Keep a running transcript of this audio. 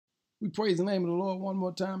We praise the name of the Lord one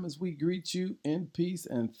more time as we greet you in peace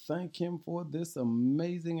and thank Him for this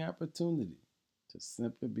amazing opportunity to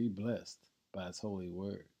simply be blessed by His holy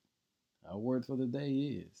word. Our word for the day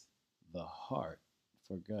is the heart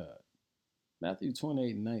for God. Matthew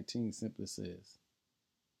 28:19 simply says,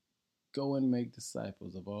 "Go and make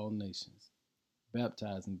disciples of all nations,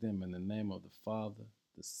 baptizing them in the name of the Father,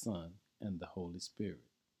 the Son, and the Holy Spirit."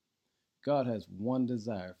 God has one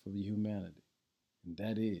desire for humanity, and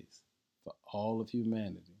that is for all of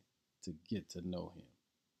humanity to get to know Him.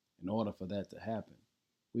 In order for that to happen,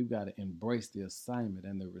 we've got to embrace the assignment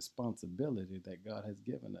and the responsibility that God has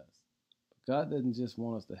given us. But God doesn't just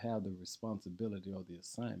want us to have the responsibility or the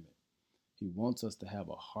assignment. He wants us to have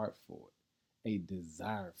a heart for it, a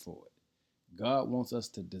desire for it. God wants us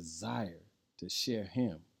to desire to share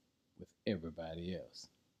Him with everybody else.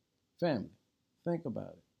 Family, think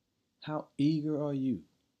about it. How eager are you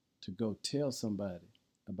to go tell somebody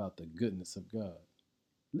about the goodness of God?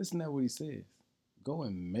 Listen to what He says. Go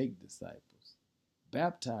and make disciples.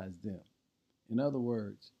 Baptize them. In other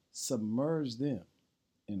words, submerge them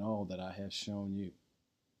in all that I have shown you.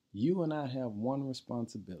 You and I have one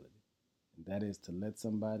responsibility, and that is to let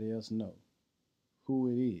somebody else know who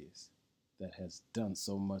it is that has done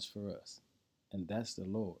so much for us, and that's the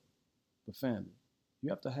Lord. But family, you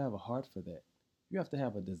have to have a heart for that. You have to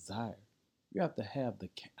have a desire. You have to have the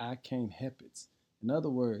I can't help it. In other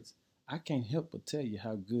words, I can't help but tell you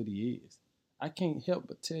how good He is. I can't help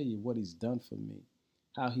but tell you what He's done for me,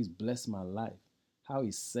 how He's blessed my life, how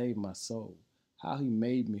He saved my soul, how He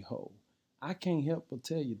made me whole. I can't help but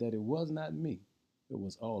tell you that it was not me. It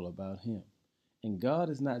was all about Him. And God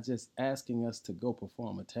is not just asking us to go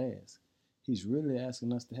perform a task. He's really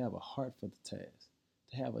asking us to have a heart for the task,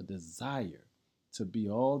 to have a desire to be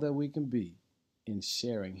all that we can be in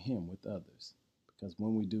sharing Him with others. Because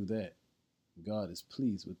when we do that, God is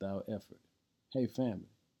pleased with our effort. Hey family,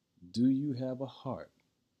 do you have a heart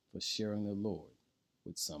for sharing the Lord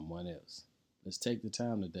with someone else? Let's take the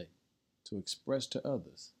time today to express to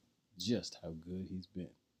others just how good He's been.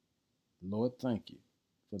 Lord, thank you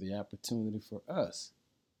for the opportunity for us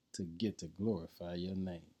to get to glorify your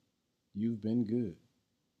name. You've been good,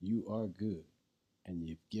 you are good, and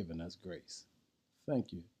you've given us grace.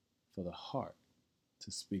 Thank you for the heart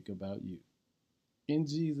to speak about you. In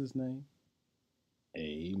Jesus' name,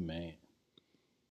 amen.